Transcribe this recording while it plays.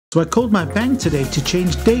So I called my bank today to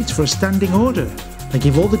change dates for a standing order. I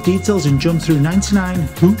gave all the details and jumped through 99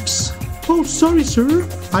 hoops. Oh, sorry sir,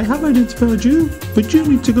 I have identified you, but you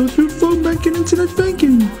need to go through phone banking, internet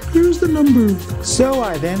banking. Here's the number. So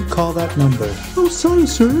I then call that number. Oh, sorry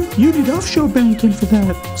sir, you need offshore banking for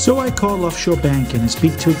that. So I call offshore banking and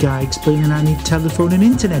speak to a guy explaining I need telephone and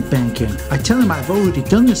internet banking. I tell him I've already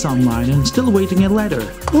done this online and still awaiting a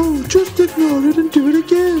letter. Oh, just ignore it and do it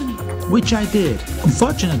again. Which I did.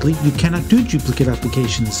 Unfortunately, you cannot do duplicate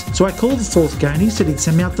applications. So I called the fourth guy and he said he'd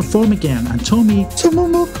send me out the form again and told me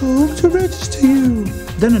someone will call to register you.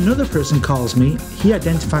 Then another person calls me, he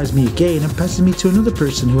identifies me again and passes me to another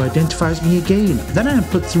person who identifies me again. Then I am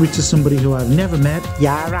put through to somebody who I've never met,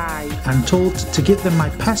 yeah right, and told to give them my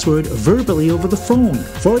password verbally over the phone.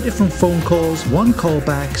 4 different phone calls, 1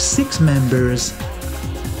 callback, 6 members.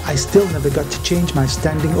 I still never got to change my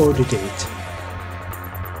standing order date.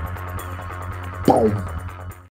 Boom.